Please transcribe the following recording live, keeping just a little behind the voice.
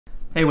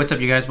Hey, what's up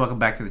you guys? Welcome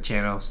back to the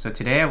channel. So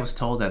today I was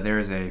told that there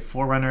is a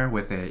 4Runner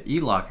with a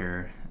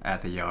ELocker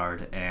at the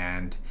yard,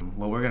 and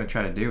what we're going to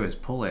try to do is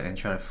pull it and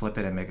try to flip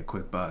it and make a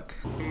quick buck.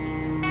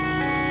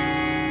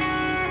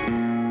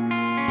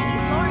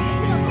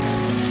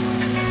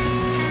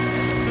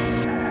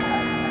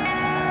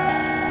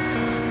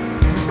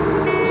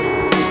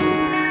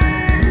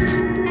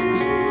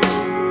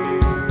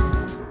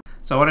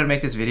 So I wanted to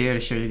make this video to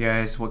show you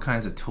guys what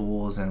kinds of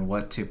tools and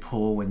what to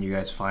pull when you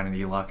guys find an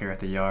ELocker at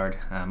the yard.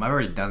 I've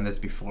already done this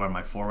before on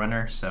my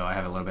 4Runner, so I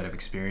have a little bit of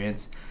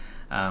experience.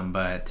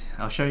 But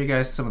I'll show you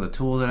guys some of the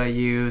tools that I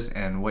use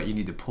and what you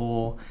need to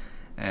pull,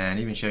 and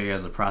even show you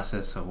guys the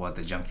process of what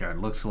the Junkyard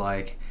looks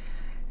like.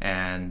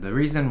 And the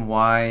reason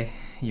why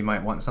you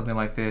might want something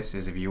like this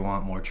is if you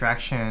want more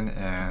traction,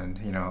 and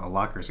a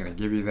locker is going to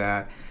give you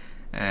that.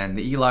 And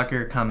the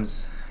ELocker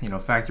comes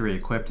factory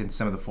equipped in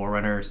some of the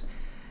 4Runners.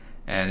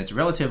 And it's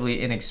relatively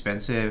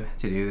inexpensive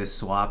to do this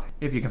swap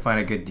if you can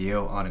find a good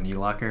deal on an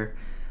ELocker.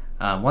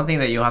 One thing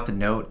that you'll have to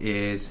note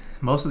is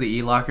most of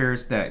the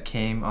ELockers that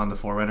came on the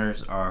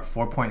 4Runners are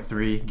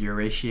 4.3 gear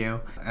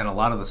ratio, and a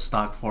lot of the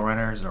stock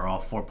 4Runners are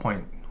all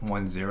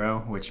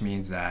 4.10, which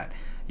means that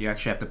you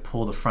actually have to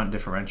pull the front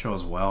differential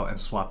as well and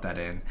swap that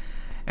in.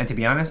 And to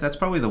be honest, that's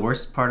probably the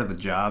worst part of the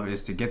job,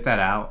 is to get that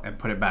out and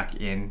put it back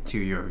into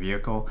your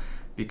vehicle,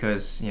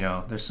 because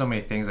there's so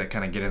many things that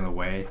kind of get in the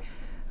way.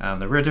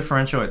 The rear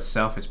differential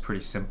itself is pretty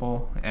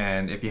simple,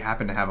 and if you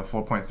happen to have a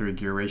 4.3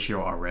 gear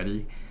ratio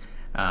already,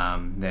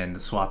 then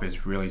the swap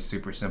is really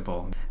super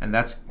simple. And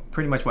that's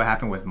pretty much what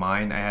happened with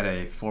mine. I had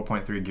a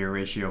 4.3 gear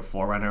ratio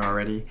 4Runner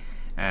already,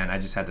 and I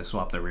just had to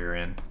swap the rear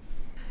in.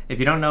 If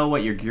you don't know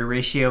what your gear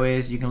ratio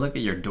is, you can look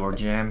at your door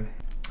jamb,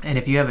 and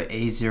if you have an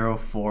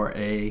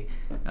A04A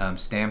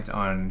stamped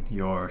on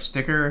your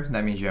sticker,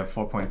 that means you have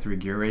 4.3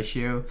 gear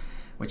ratio,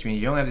 which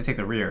means you only have to take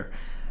the rear.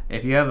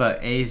 If you have a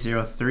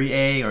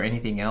A03A or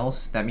anything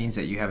else, that means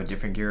that you have a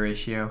different gear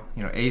ratio.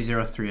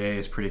 A03A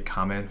is pretty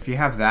common. If you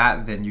have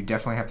that, then you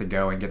definitely have to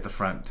go and get the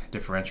front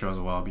differential as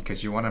well,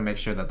 because you want to make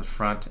sure that the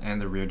front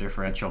and the rear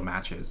differential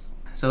matches.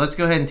 So let's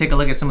go ahead and take a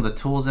look at some of the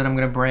tools that I'm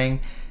going to bring,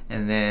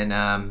 and then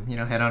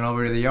head on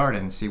over to the yard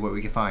and see what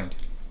we can find.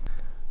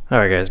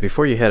 Alright guys,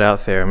 before you head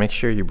out there, make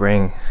sure you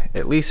bring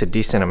at least a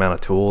decent amount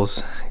of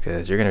tools,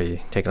 because you're going to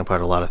be taking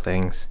apart a lot of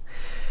things.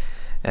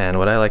 And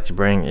what I like to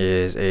bring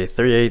is a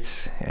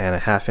 3/8 and a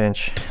 1/2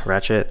 inch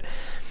ratchet.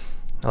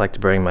 I like to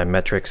bring my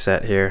metric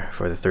set here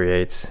for the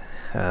 3/8.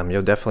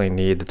 You'll definitely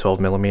need the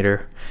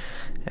 12mm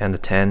and the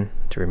 10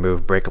 to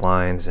remove brake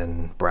lines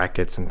and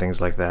brackets and things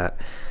like that.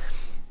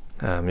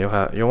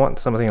 You'll want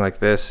something like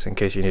this in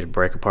case you need to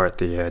break apart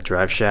the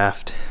drive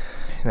shaft.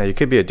 Now you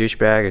could be a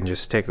douchebag and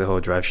just take the whole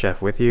drive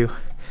shaft with you,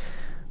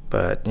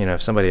 but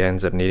if somebody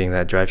ends up needing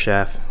that drive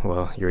shaft,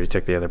 well, you already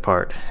took the other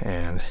part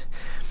and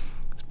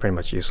pretty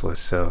much useless.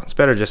 So it's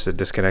better just to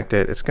disconnect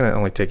it. It's going to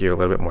only take you a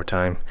little bit more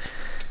time.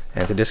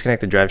 And to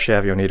disconnect the drive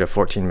shaft, you'll need a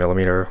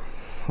 14mm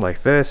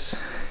like this,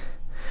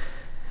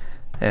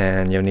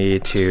 and you'll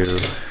need to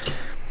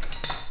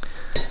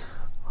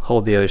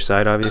hold the other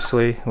side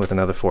obviously with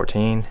another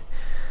 14.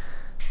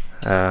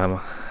 I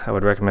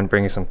would recommend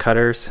bringing some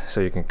cutters so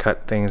you can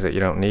cut things that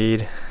you don't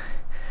need.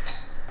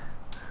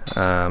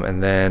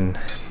 And then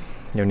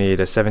you'll need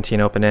a 17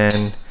 open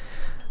end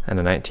and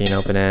a 19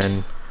 open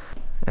end,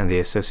 and the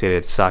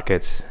associated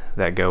sockets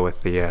that go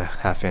with the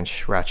 1/2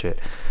 inch ratchet.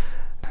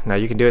 Now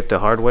you can do it the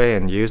hard way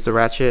and use the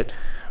ratchet,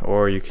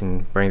 or you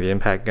can bring the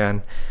impact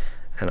gun,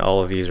 and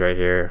all of these right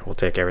here will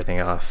take everything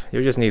off.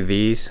 You'll just need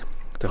these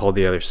to hold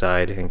the other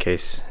side in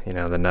case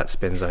the nut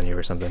spins on you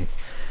or something.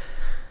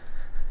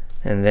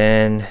 And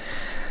then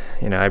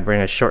I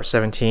bring a short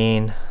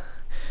 17,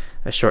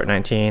 a short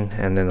 19,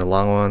 and then the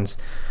long ones.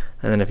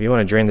 And then if you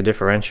want to drain the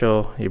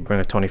differential, you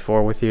bring a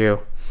 24 with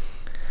you.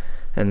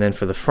 And then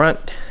for the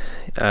front,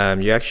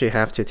 you actually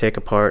have to take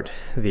apart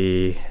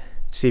the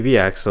CV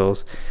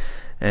axles,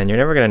 and you're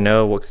never going to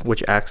know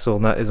which axle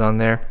nut is on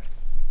there.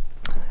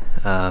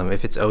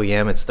 If it's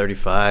OEM, it's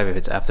 35. If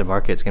it's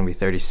aftermarket, it's going to be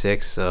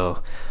 36.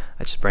 So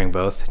I just bring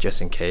both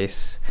just in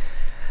case.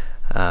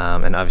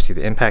 And obviously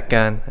the impact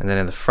gun. And then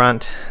in the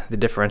front, the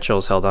differential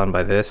is held on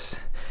by this.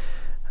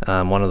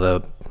 One of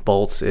the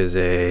bolts is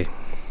a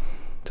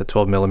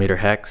 12mm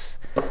hex,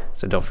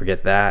 so don't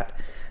forget that.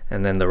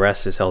 And then the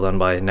rest is held on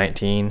by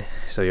 19,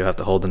 so you'll have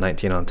to hold the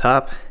 19 on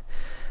top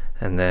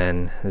and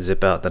then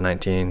zip out the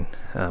 19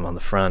 on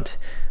the front.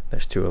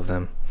 There's 2 of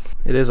them.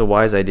 It is a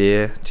wise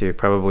idea to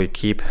probably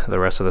keep the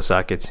rest of the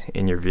sockets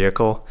in your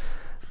vehicle,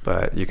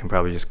 but you can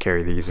probably just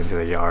carry these into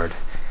the yard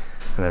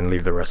and then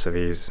leave the rest of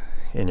these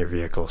in your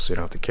vehicle so you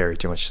don't have to carry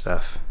too much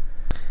stuff.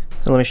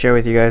 So let me share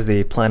with you guys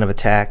the plan of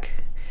attack,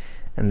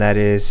 and that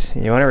is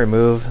you want to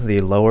remove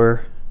the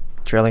lower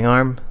trailing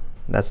arm.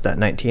 That's that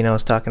 19 I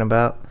was talking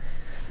about.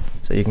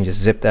 So you can just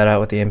zip that out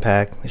with the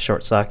impact, the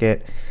short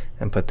socket,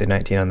 and put the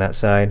 19 on that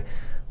side.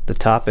 The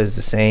top is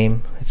the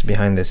same. It's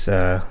behind this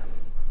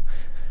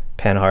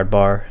pan hard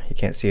bar. You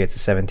can't see it's a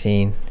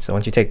 17. So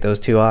once you take those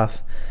 2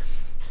 off,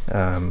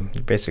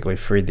 you basically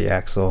freed the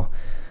axle.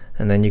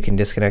 and then you can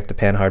disconnect the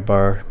pan hard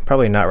bar.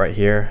 Probably not right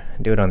here,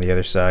 do it on the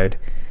other side.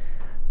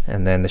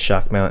 And then the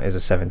shock mount is a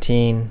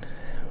 17,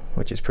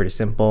 which is pretty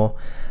simple.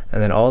 And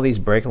then all these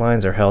brake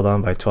lines are held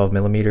on by 12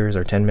 millimeters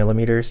or 10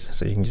 millimeters,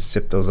 so you can just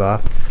zip those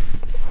off.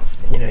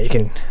 You know, you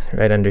can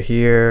right under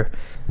here.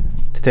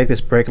 To take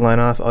this brake line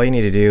off, all you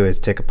need to do is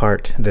take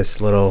apart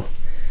this little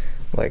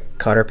like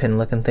cotter pin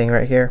looking thing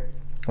right here.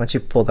 Once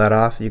you pull that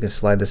off, you can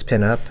slide this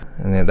pin up,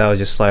 and then that will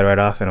just slide right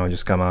off and it'll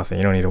just come off, and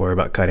you don't need to worry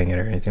about cutting it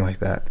or anything like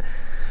that.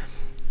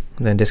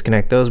 And then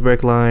disconnect those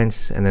brake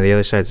lines, and then the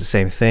other side's the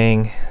same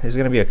thing. There's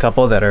going to be a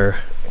couple that are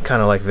kind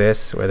of like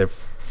this, where they're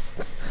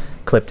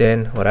clipped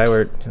in. What I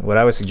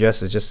would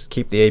suggest is just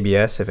keep the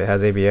ABS if it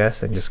has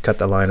ABS, and just cut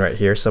the line right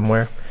here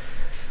somewhere.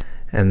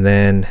 And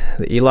then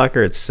the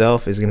E-locker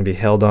itself is going to be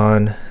held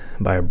on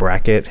by a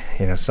bracket,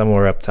 you know,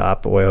 somewhere up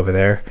top, way over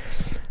there.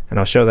 And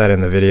I'll show that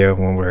in the video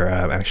when we're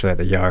actually at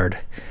the yard.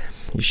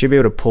 You should be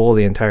able to pull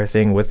the entire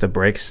thing with the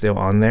brakes still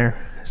on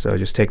there. So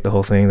just take the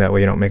whole thing, that way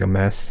you don't make a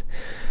mess.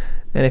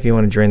 And if you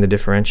want to drain the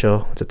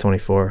differential, it's a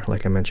 24,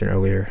 like I mentioned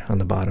earlier, on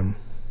the bottom.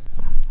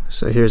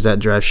 So here's that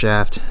drive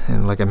shaft,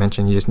 and like I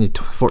mentioned, you just need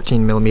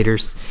 14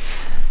 millimeters.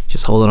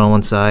 Just hold it on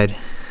one side.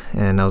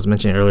 And I was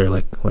mentioning earlier,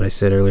 like what I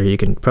said earlier, you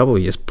can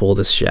probably just pull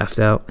this shaft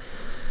out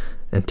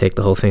and take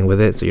the whole thing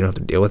with it, so you don't have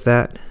to deal with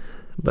that.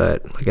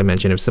 But like I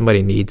mentioned, if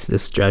somebody needs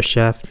this drive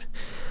shaft,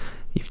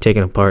 you've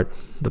taken apart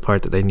the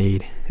part that they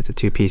need. It's a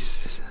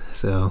two-piece,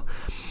 so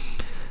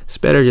it's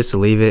better just to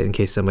leave it in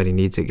case somebody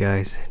needs it,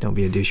 guys. Don't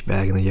be a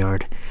douchebag in the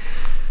yard.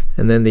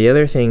 And then the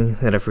other thing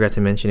that I forgot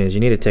to mention is you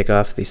need to take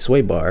off the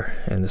sway bar,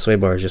 and the sway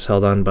bar is just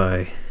held on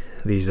by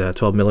these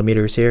 12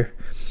 millimeters here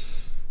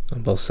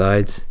on both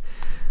sides.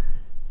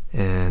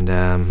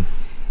 And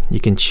you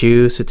can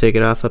choose to take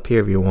it off up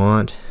here if you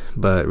want,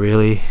 but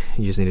really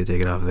you just need to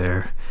take it off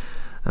there,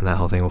 and that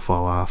whole thing will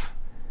fall off.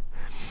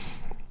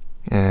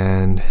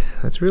 And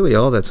that's really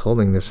all that's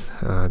holding this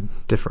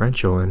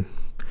differential in.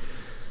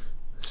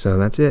 So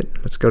that's it.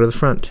 Let's go to the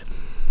front.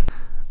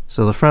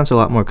 So the front's a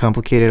lot more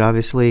complicated,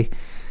 obviously,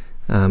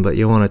 but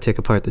you'll want to take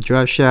apart the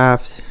drive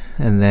shaft,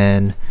 and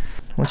then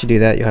once you do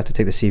that, you'll have to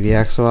take the CV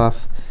axle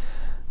off,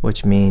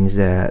 which means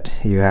that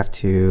you have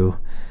to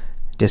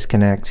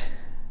disconnect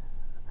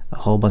a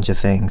whole bunch of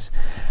things.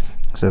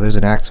 So there's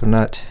an axle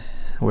nut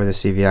where the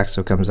CV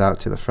axle comes out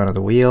to the front of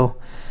the wheel.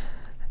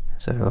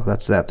 So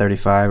that's that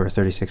 35 or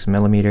 36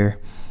 millimeter.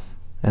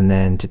 And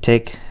then to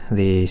take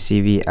the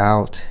CV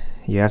out,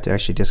 you have to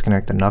actually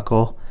disconnect the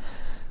knuckle.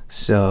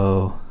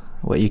 So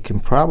what you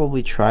can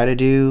probably try to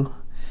do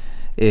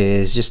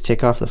is just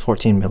take off the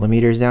 14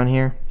 millimeters down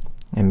here,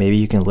 and maybe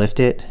you can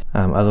lift it.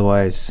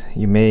 Otherwise,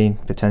 you may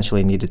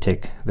potentially need to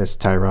take this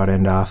tie rod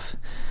end off.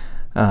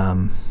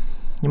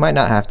 You might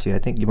not have to. I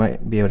think you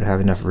might be able to have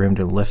enough room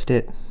to lift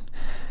it,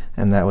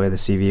 and that way the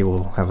CV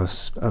will have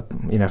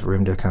enough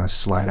room to kind of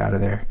slide out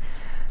of there.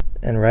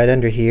 And right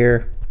under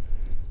here,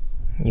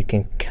 you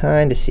can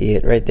kind of see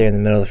it right there in the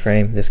middle of the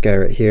frame. This guy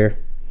right here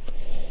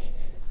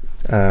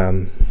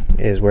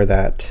is where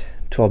that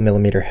 12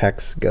 millimeter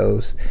hex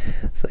goes.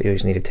 So you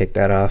just need to take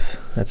that off.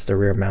 That's the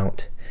rear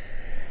mount.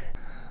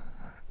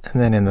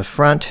 And then in the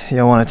front,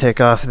 you'll want to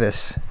take off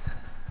this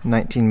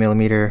 19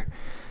 millimeter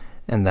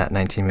and that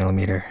 19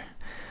 millimeter,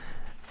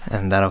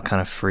 and that'll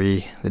kind of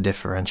free the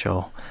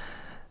differential.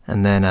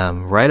 And then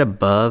right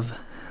above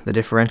the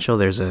differential,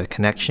 there's a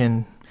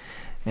connection,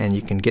 and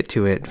you can get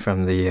to it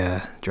from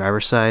the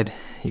driver's side.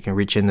 You can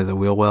reach into the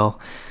wheel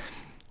well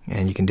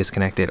and you can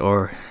disconnect it,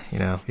 or you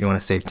know, if you want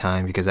to save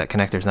time, because that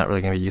connector is not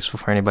really going to be useful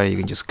for anybody, you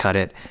can just cut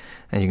it,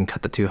 and you can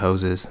cut the two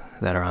hoses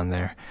that are on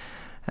there,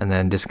 and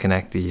then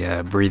disconnect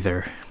the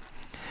breather.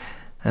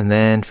 And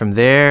then from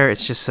there,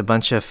 it's just a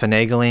bunch of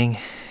finagling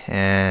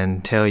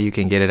until you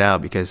can get it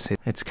out, because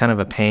it's kind of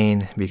a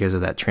pain because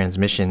of that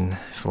transmission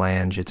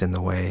flange. It's in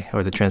the way,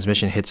 or the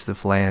transmission hits the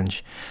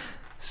flange.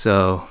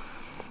 So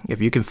if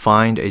you can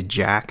find a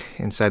jack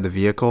inside the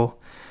vehicle,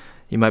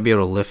 you might be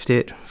able to lift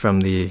it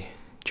from the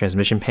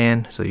transmission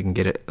pan so you can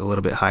get it a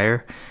little bit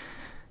higher,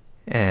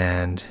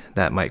 and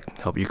that might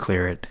help you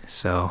clear it.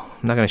 So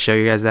I'm not going to show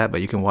you guys that, but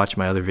you can watch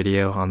my other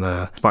video on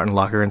the Spartan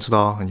locker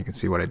install and you can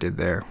see what I did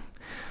there.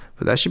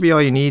 But that should be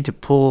all you need to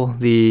pull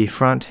the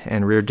front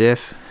and rear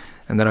diff,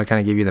 and that'll kind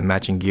of give you the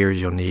matching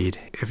gears you'll need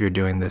if you're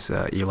doing this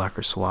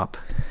E-locker swap.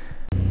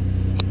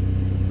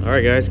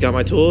 Alright guys, got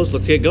my tools,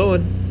 let's get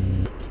going.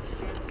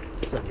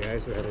 What's up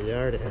guys, we're at a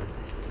yard and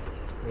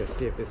we're gonna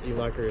see if this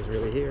E-locker is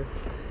really here.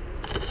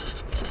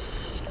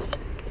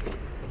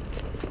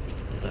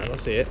 I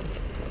don't see it.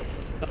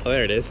 Oh,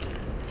 there it is.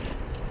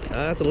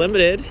 That's a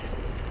limited.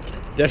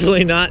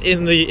 Definitely not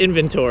in the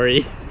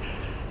inventory.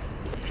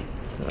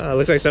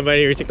 Looks like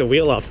somebody already took the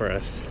wheel off for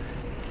us.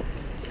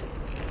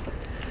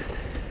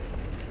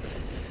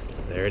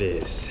 There it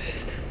is.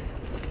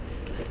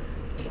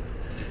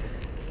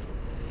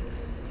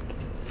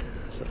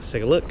 So let's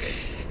take a look.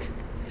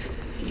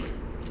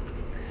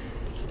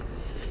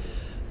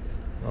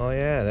 Oh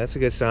yeah, that's a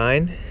good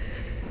sign.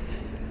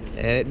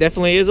 And it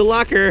definitely is a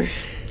locker.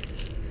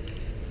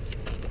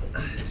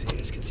 So you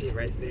guys can see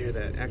right there,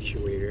 that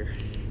actuator.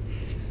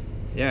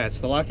 Yeah, it's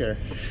the locker.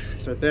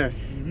 It's right there.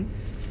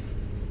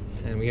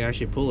 And we can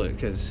actually pull it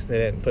because they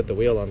didn't put the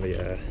wheel on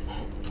the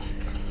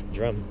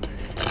drum.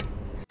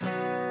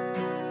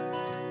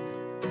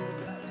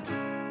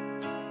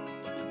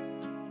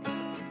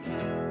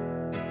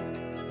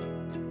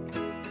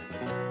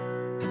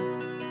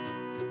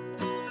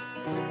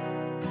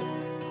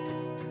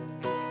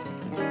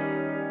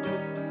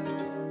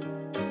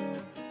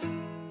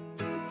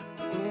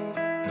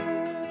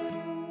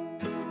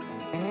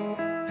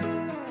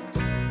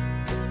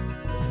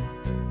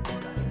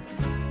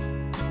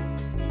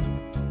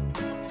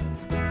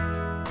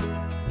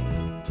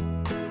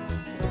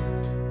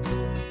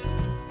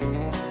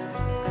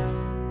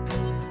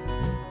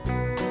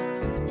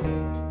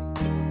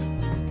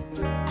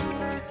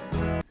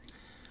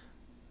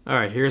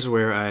 Alright, here's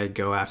where I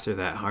go after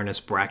that harness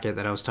bracket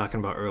that I was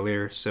talking about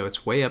earlier. So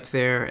it's way up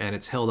there and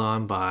it's held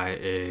on by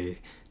a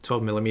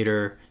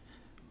 12mm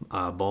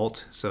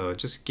bolt. So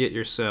just get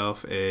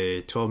yourself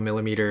a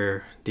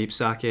 12mm deep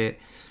socket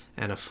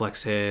and a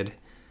flex head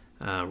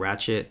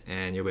ratchet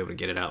and you'll be able to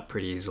get it out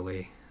pretty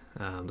easily.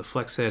 The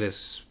flex head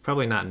is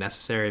probably not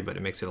necessary, but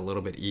it makes it a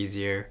little bit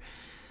easier.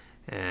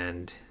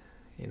 And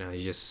you know,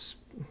 you just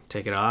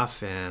take it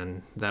off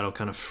and that'll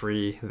kind of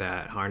free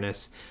that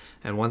harness.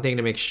 And one thing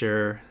to make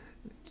sure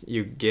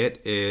you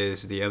get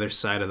is the other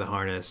side of the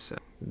harness.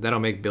 That'll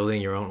make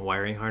building your own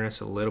wiring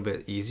harness a little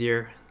bit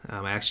easier.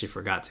 I actually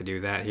forgot to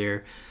do that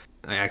here.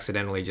 I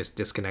accidentally just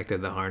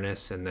disconnected the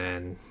harness and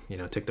then, you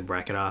know, took the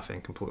bracket off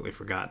and completely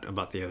forgot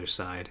about the other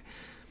side.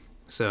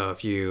 So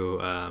if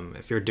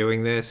you're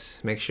doing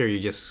this, make sure you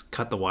just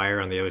cut the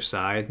wire on the other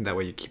side. That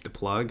way you keep the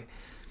plug,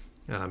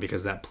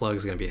 because that plug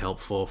is going to be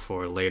helpful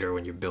for later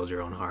when you build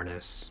your own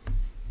harness.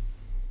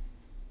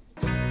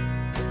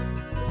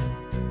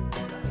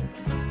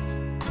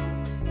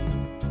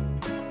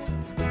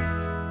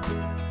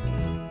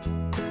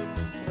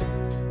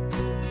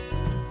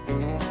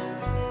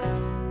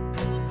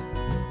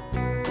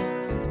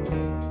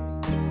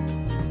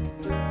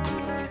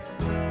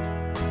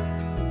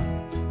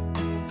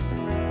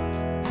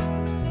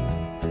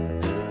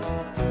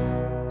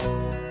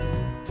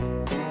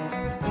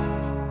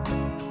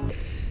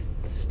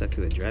 Stuck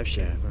to the drive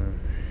shaft,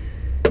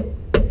 huh?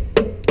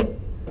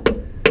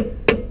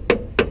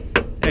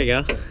 There you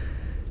go.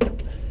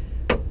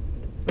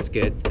 That's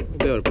good. We'll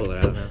be able to pull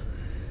it out now.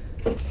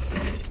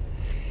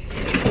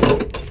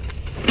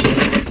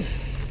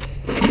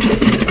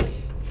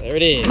 There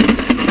it is.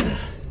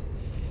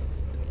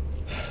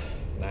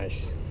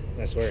 Nice.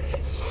 Nice work.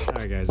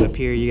 Alright guys, up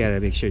here you gotta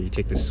make sure you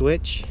take the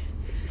switch,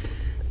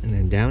 and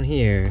then down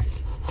here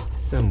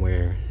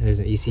somewhere there's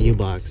an ECU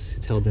box.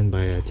 It's held in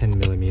by a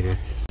 10mm.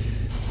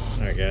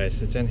 Alright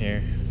guys, it's in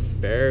here.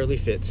 Barely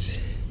fits.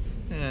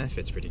 It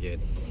fits pretty good.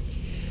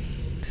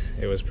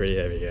 It was pretty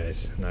heavy,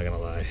 guys, not gonna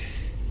lie.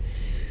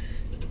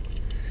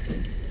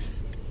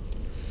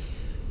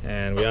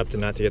 And we opted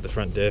not to get the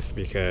front diff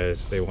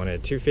because they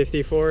wanted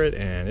 $250 for it,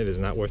 and it is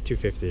not worth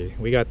 $250.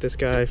 We got this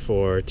guy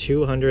for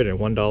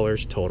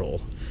 $201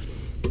 total,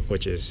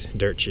 which is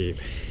dirt cheap.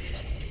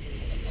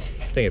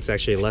 I think it's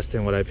actually less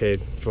than what I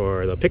paid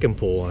for the pick and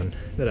pull one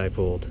that I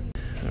pulled.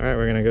 Alright,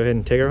 we're gonna go ahead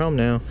and take her home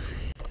now.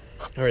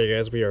 Alright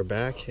guys, we are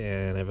back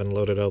and I've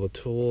unloaded all the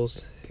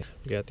tools.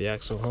 We got the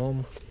axle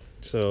home.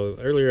 So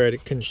earlier I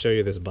couldn't show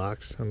you this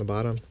box on the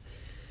bottom,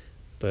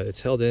 but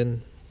it's held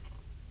in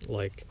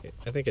like,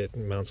 I think it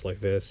mounts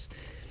like this.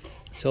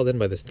 It's held in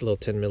by this little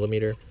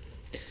 10mm.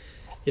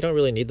 You don't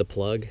really need the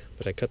plug,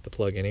 but I cut the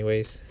plug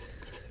anyways.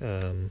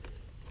 And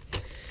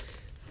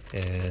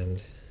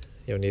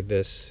you'll need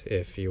this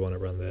if you want to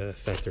run the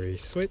factory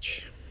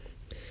switch.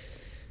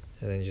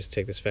 And then you just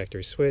take this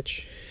factory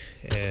switch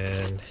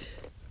and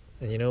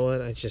you know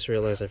what? I just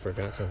realized I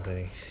forgot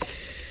something.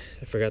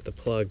 I forgot the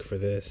plug for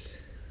this.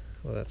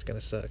 Well, that's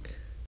gonna suck.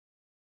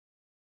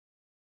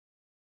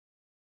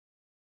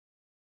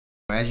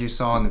 As you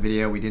saw in the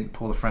video, we didn't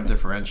pull the front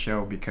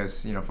differential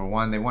because, you know, for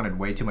one, they wanted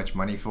way too much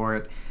money for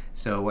it.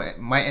 So what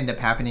might end up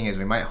happening is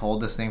we might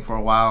hold this thing for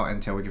a while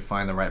until we can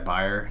find the right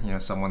buyer, you know,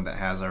 someone that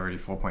has already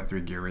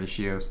 4.3 gear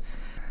ratios.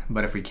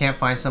 But if we can't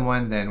find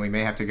someone, then we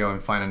may have to go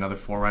and find another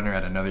 4Runner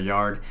at another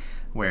yard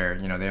where,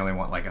 you know, they only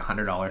want like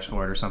 $100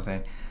 for it or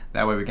something.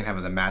 That way we can have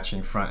the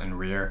matching front and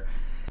rear.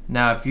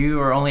 Now, if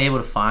you are only able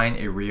to find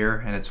a rear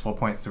and it's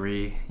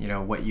 4.3, you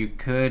know, what you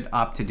could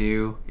opt to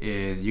do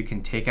is you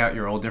can take out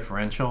your old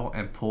differential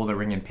and pull the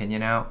ring and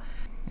pinion out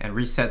and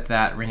reset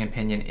that ring and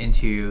pinion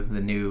into the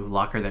new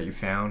locker that you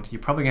found.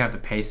 You're probably gonna have to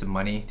pay some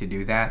money to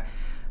do that.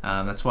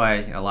 That's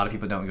why a lot of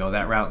people don't go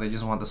that route. They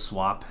just want the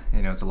swap.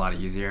 You know, it's a lot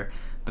easier.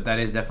 But that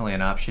is definitely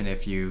an option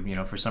if you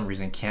know, for some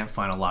reason can't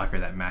find a locker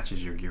that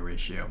matches your gear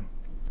ratio.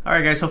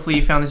 Alright guys, hopefully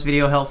you found this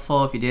video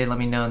helpful. If you did, let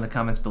me know in the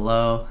comments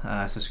below.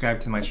 Subscribe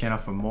to my channel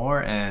for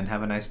more and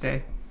have a nice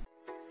day.